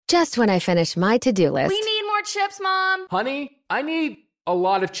Just when I finish my to-do list, We need more chips, Mom. Honey, I need a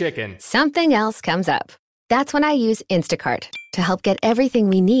lot of chicken. something else comes up. That's when I use Instacart to help get everything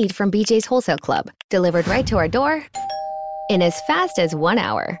we need from BJ's Wholesale Club delivered right to our door in as fast as 1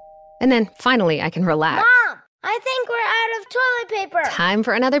 hour. And then finally I can relax. Mom, I think we're out of toilet paper. Time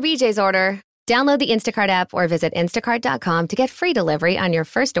for another BJ's order. Download the Instacart app or visit instacart.com to get free delivery on your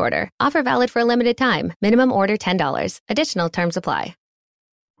first order. Offer valid for a limited time. Minimum order $10. Additional terms apply.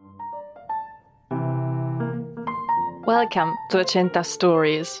 Welcome to Accenta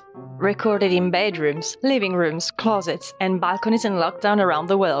Stories, recorded in bedrooms, living rooms, closets, and balconies in lockdown around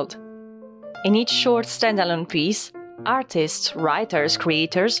the world. In each short standalone piece, artists, writers,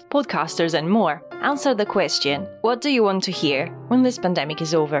 creators, podcasters, and more answer the question, what do you want to hear when this pandemic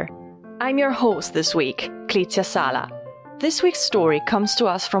is over? I'm your host this week, Clizia Sala. This week's story comes to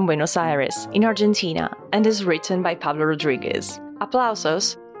us from Buenos Aires, in Argentina, and is written by Pablo Rodriguez.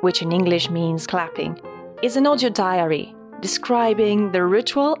 Aplausos, which in English means clapping, is an audio diary describing the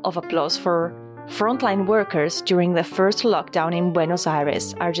ritual of applause for frontline workers during the first lockdown in Buenos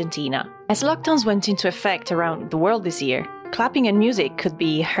Aires, Argentina. As lockdowns went into effect around the world this year, clapping and music could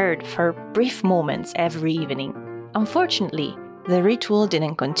be heard for brief moments every evening. Unfortunately, the ritual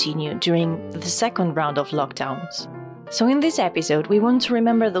didn't continue during the second round of lockdowns. So in this episode, we want to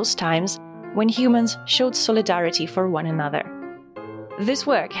remember those times when humans showed solidarity for one another. This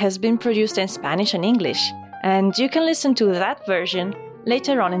work has been produced in Spanish and English, and you can listen to that version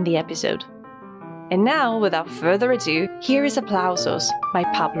later on in the episode. And now, without further ado, here is Aplausos by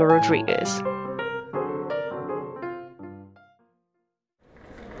Pablo Rodriguez.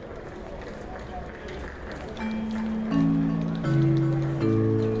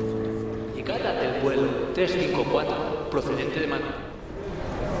 Llegada del vuelo 354 procedente de Madrid.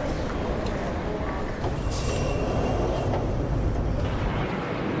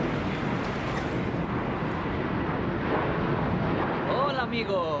 Hola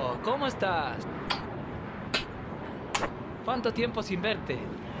amigo, ¿cómo estás? ¿Cuánto tiempo sin verte?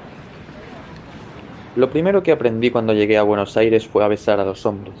 Lo primero que aprendí cuando llegué a Buenos Aires fue a besar a los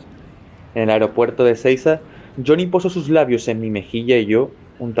hombres. En el aeropuerto de Ezeiza, Johnny posó sus labios en mi mejilla y yo,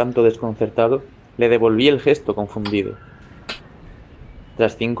 un tanto desconcertado, le devolví el gesto confundido.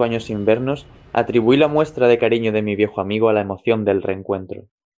 Tras 5 años sin vernos, atribuí la muestra de cariño de mi viejo amigo a la emoción del reencuentro.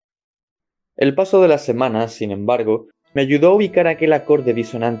 El paso de las semanas, sin embargo, me ayudó a ubicar aquel acorde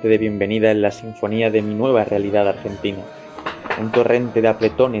disonante de bienvenida en la sinfonía de mi nueva realidad argentina. Un torrente de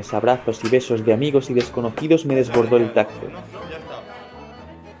apretones, abrazos y besos de amigos y desconocidos me desbordó el tacto.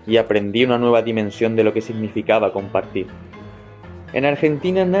 Y aprendí una nueva dimensión de lo que significaba compartir. En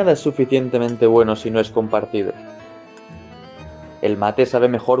Argentina nada es suficientemente bueno si no es compartido. El mate sabe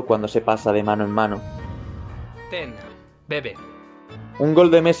mejor cuando se pasa de mano en mano. Ten, bebe. Un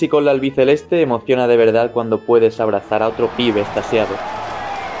gol de Messi con la albiceleste emociona de verdad cuando puedes abrazar a otro pibe extasiado.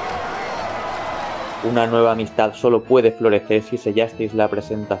 Una nueva amistad solo puede florecer si sellasteis la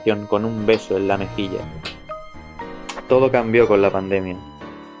presentación con un beso en la mejilla. Todo cambió con la pandemia.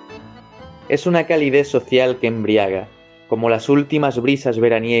 Es una calidez social que embriaga, como las últimas brisas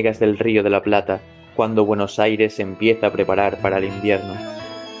veraniegas del Río de la Plata, cuando Buenos Aires se empieza a preparar para el invierno.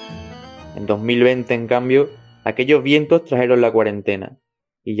 En 2020, en cambio, aquellos vientos trajeron la cuarentena,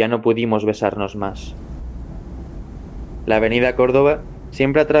 y ya no pudimos besarnos más. La avenida Córdoba,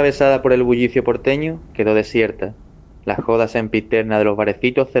 siempre atravesada por el bullicio porteño, quedó desierta. La joda sempiterna de los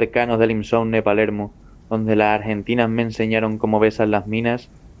barecitos cercanos del Insomne Palermo, donde las argentinas me enseñaron cómo besan las minas,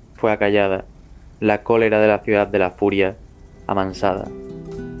 fue acallada. La cólera de la ciudad de la furia, amansada.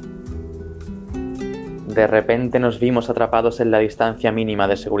 De repente nos vimos atrapados en la distancia mínima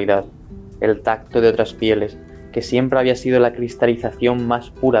de seguridad, el tacto de otras pieles, que siempre había sido la cristalización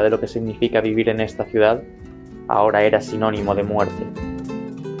más pura de lo que significa vivir en esta ciudad, ahora era sinónimo de muerte.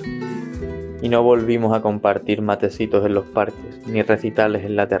 Y no volvimos a compartir matecitos en los parques, ni recitales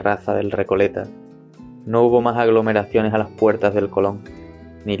en la terraza del Recoleta. No hubo más aglomeraciones a las puertas del Colón,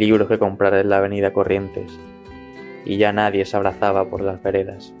 ni libros que comprar en la avenida Corrientes, y ya nadie se abrazaba por las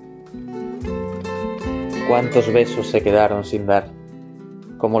veredas. ¿Cuántos besos se quedaron sin dar?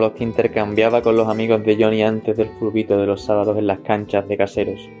 Como los que intercambiaba con los amigos de Johnny antes del fulbito de los sábados en las canchas de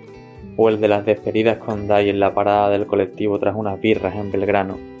Caseros, o el de las despedidas con Dai en la parada del colectivo tras unas birras en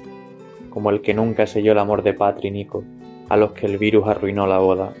Belgrano, como el que nunca selló el amor de Patri y Nico, a los que el virus arruinó la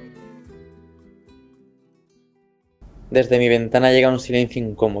boda. Desde mi ventana llega un silencio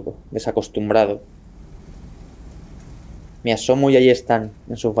incómodo, desacostumbrado. Me asomo y ahí están,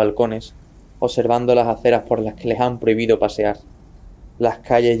 en sus balcones, observando las aceras por las que les han prohibido pasear. Las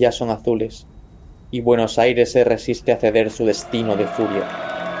calles ya son azules, y Buenos Aires se resiste a ceder su destino de furia.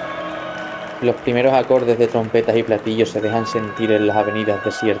 Los primeros acordes de trompetas y platillos se dejan sentir en las avenidas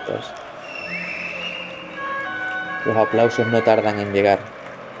desiertas. Los aplausos no tardan en llegar,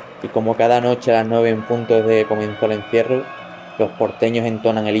 y como cada noche a las 9 en punto desde que comenzó el encierro, los porteños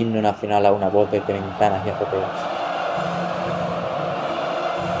entonan el himno nacional a una voz desde ventanas y azoteas.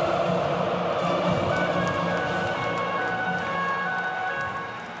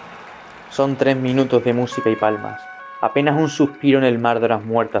 Son 3 minutos de música y palmas, apenas un suspiro en el mar de horas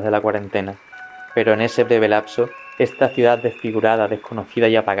muertas de la cuarentena, pero en ese breve lapso, esta ciudad desfigurada, desconocida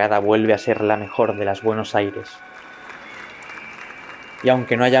y apagada vuelve a ser la mejor de las Buenos Aires. Y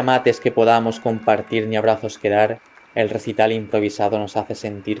aunque no haya mates que podamos compartir ni abrazos que dar, el recital improvisado nos hace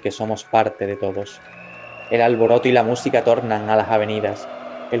sentir que somos parte de todos. El alboroto y la música tornan a las avenidas,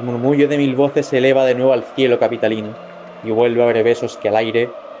 el murmullo de 1000 voces se eleva de nuevo al cielo capitalino, y vuelve a haber besos que al aire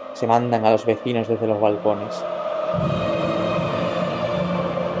se mandan a los vecinos desde los balcones.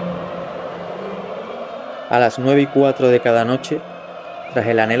 A las 9:04 de cada noche, tras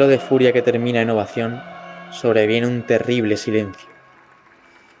el anhelo de furia que termina en ovación, sobreviene un terrible silencio.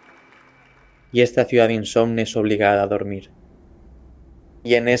 Y esta ciudad insomne es obligada a dormir.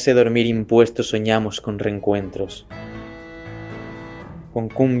 Y en ese dormir impuesto soñamos con reencuentros, con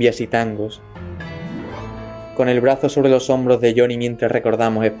cumbias y tangos, con el brazo sobre los hombros de Johnny mientras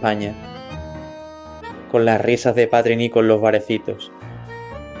recordamos España, con las risas de Patri Nico en los barecitos,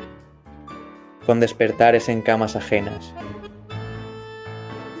 con despertares en camas ajenas,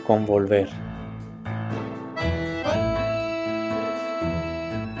 con volver.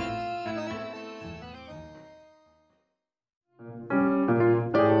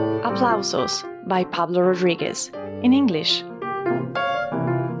 Aplausos by Pablo Rodriguez, in English.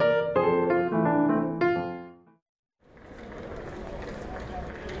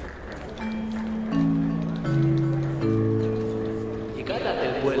 Llegada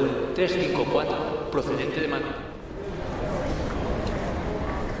del vuelo 354 procedente de Madrid.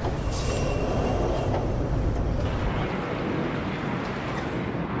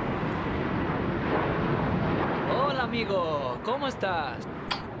 Hola amigo, ¿cómo estás?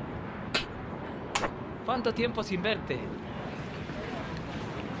 ¿Cuánto tiempo sin verte?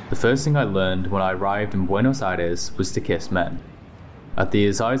 The first thing I learned when I arrived in Buenos Aires was to kiss men. At the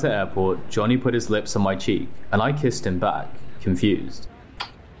Ezeiza airport, Johnny put his lips on my cheek, and I kissed him back, confused.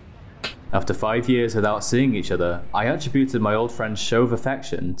 After 5 years without seeing each other, I attributed my old friend's show of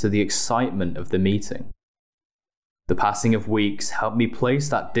affection to the excitement of the meeting. The passing of weeks helped me place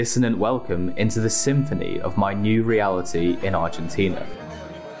that dissonant welcome into the symphony of my new reality in Argentina.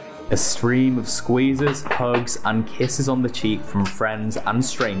 A stream of squeezes, hugs, and kisses on the cheek from friends and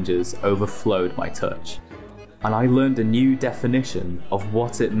strangers overflowed my touch, and I learned a new definition of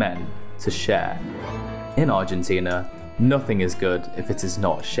what it meant to share. In Argentina, nothing is good if it is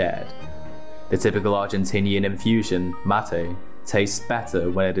not shared. The typical Argentinian infusion, mate, tastes better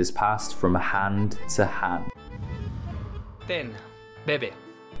when it is passed from hand to hand. Ten, bebe.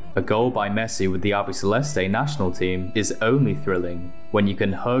 A goal by Messi with the Albiceleste national team is only thrilling when you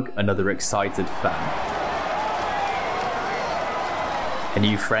can hug another excited fan. A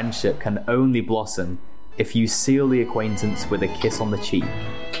new friendship can only blossom if you seal the acquaintance with a kiss on the cheek.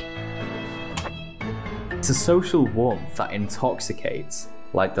 It's a social warmth that intoxicates,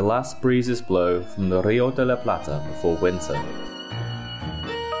 like the last breezes blow from the Rio de la Plata before winter.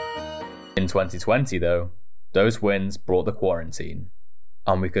 In 2020 though, those winds brought the quarantine,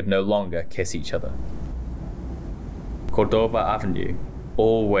 and we could no longer kiss each other. Cordova Avenue,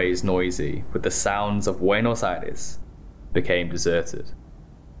 always noisy with the sounds of Buenos Aires, became deserted.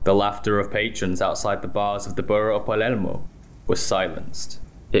 The laughter of patrons outside the bars of the borough of Palermo was silenced.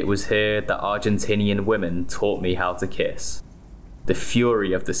 It was here that Argentinian women taught me how to kiss. The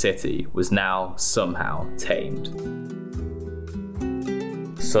fury of the city was now somehow tamed.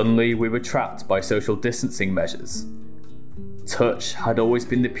 Suddenly we were trapped by social distancing measures. Touch had always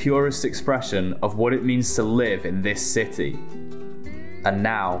been the purest expression of what it means to live in this city, and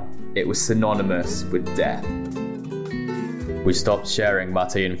now it was synonymous with death. We stopped sharing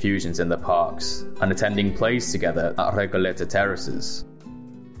mate infusions in the parks and attending plays together at Recoleta terraces.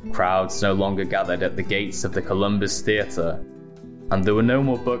 Crowds no longer gathered at the gates of the Columbus Theatre, and there were no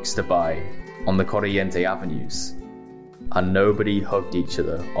more books to buy on the Corriente avenues, and nobody hugged each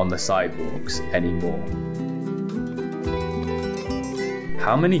other on the sidewalks anymore.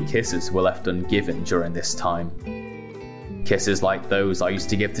 How many kisses were left ungiven during this time? Kisses like those I used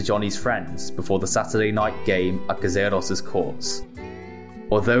to give to Johnny's friends before the Saturday night game at Gazeros' courts.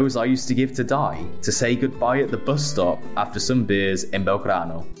 Or those I used to give to Dai to say goodbye at the bus stop after some beers in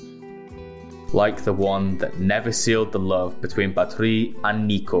Belgrano. Like the one that never sealed the love between Patri and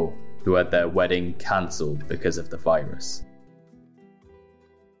Nico who had their wedding cancelled because of the virus.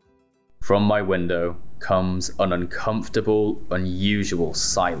 From my window comes an uncomfortable, unusual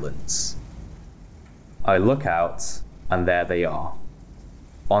silence. I look out, and there they are,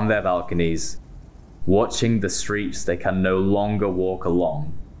 on their balconies, watching the streets they can no longer walk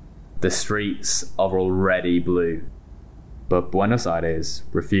along. The streets are already blue, but Buenos Aires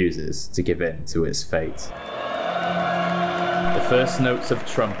refuses to give in to its fate. The first notes of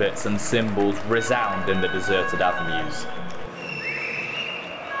trumpets and cymbals resound in the deserted avenues.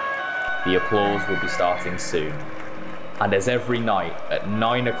 The applause will be starting soon, and as every night at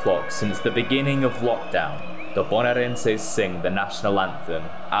 9 o'clock since the beginning of lockdown, the Bonaerenses sing the national anthem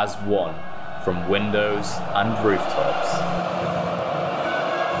as one from windows and rooftops.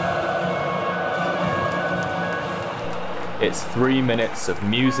 It's 3 minutes of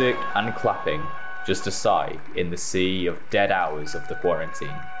music and clapping, just a sigh in the sea of dead hours of the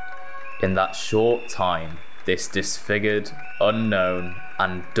quarantine. In that short time, this disfigured, unknown,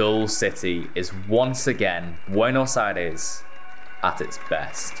 and dull city is once again Buenos Aires at its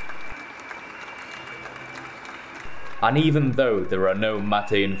best. And even though there are no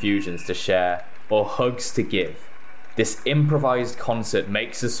mate infusions to share or hugs to give, this improvised concert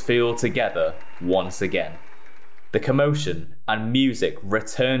makes us feel together once again. The commotion and music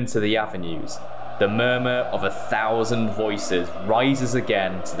return to the avenues. The murmur of 1,000 voices rises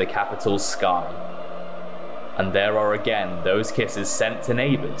again to the capital's sky. And there are again those kisses sent to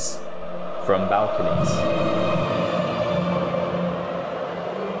neighbours from balconies.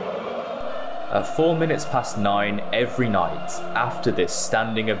 At 4 minutes past 9 every night, after this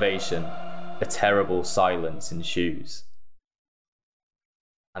standing ovation, a terrible silence ensues.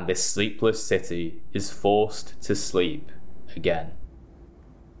 And this sleepless city is forced to sleep again.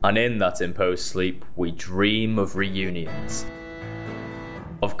 And in that imposed sleep, we dream of reunions,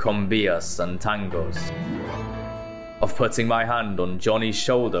 of cumbias and tangos, of putting my hand on Johnny's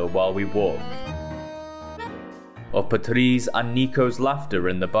shoulder while we walk, of Patrice and Nico's laughter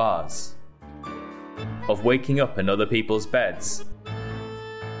in the bars, of waking up in other people's beds,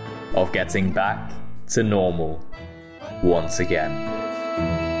 of getting back to normal once again.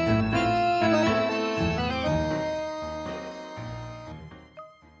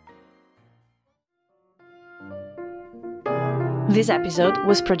 This episode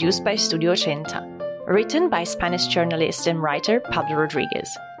was produced by Studio Ochenta, written by Spanish journalist and writer Pablo Rodriguez.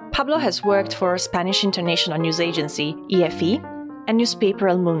 Pablo has worked for Spanish international news agency EFE and newspaper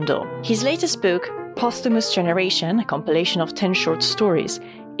El Mundo. His latest book, Posthumous Generation, a compilation of 10 short stories,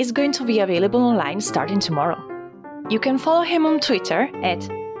 is going to be available online starting tomorrow. You can follow him on Twitter at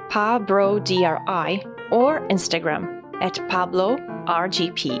PabroDRI or Instagram at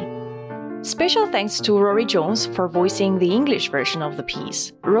PabloRGP. Special thanks to Rory Jones for voicing the English version of the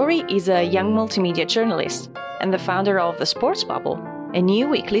piece. Rory is a young multimedia journalist and the founder of The Sports Bubble, a new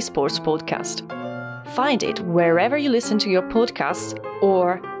weekly sports podcast. Find it wherever you listen to your podcasts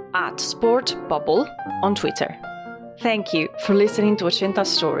or at Sport Bubble on Twitter. Thank you for listening to Ochenta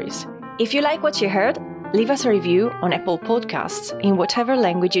Stories. If you like what you heard, leave us a review on Apple Podcasts in whatever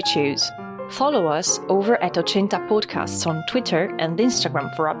language you choose. Follow us over at Ochenta Podcasts on Twitter and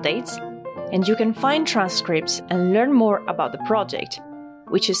Instagram for updates. And you can find transcripts and learn more about the project,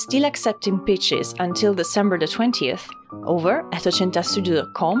 which is still accepting pitches until December the 20th, over at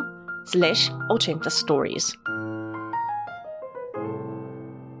ochentastudio.com/ochentastories.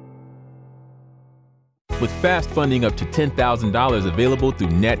 With fast funding up to $10,000 available through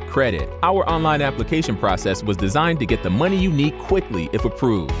NetCredit, our online application process was designed to get the money you need quickly if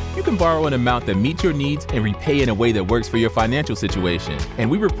approved. You can borrow an amount that meets your needs and repay in a way that works for your financial situation. And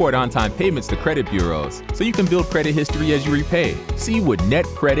we report on-time payments to credit bureaus, so you can build credit history as you repay. See what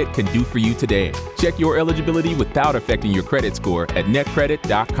NetCredit can do for you today. Check your eligibility without affecting your credit score at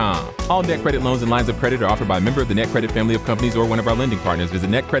netcredit.com. All NetCredit loans and lines of credit are offered by a member of the NetCredit family of companies or one of our lending partners. Visit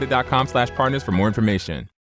netcredit.com/partners for more information.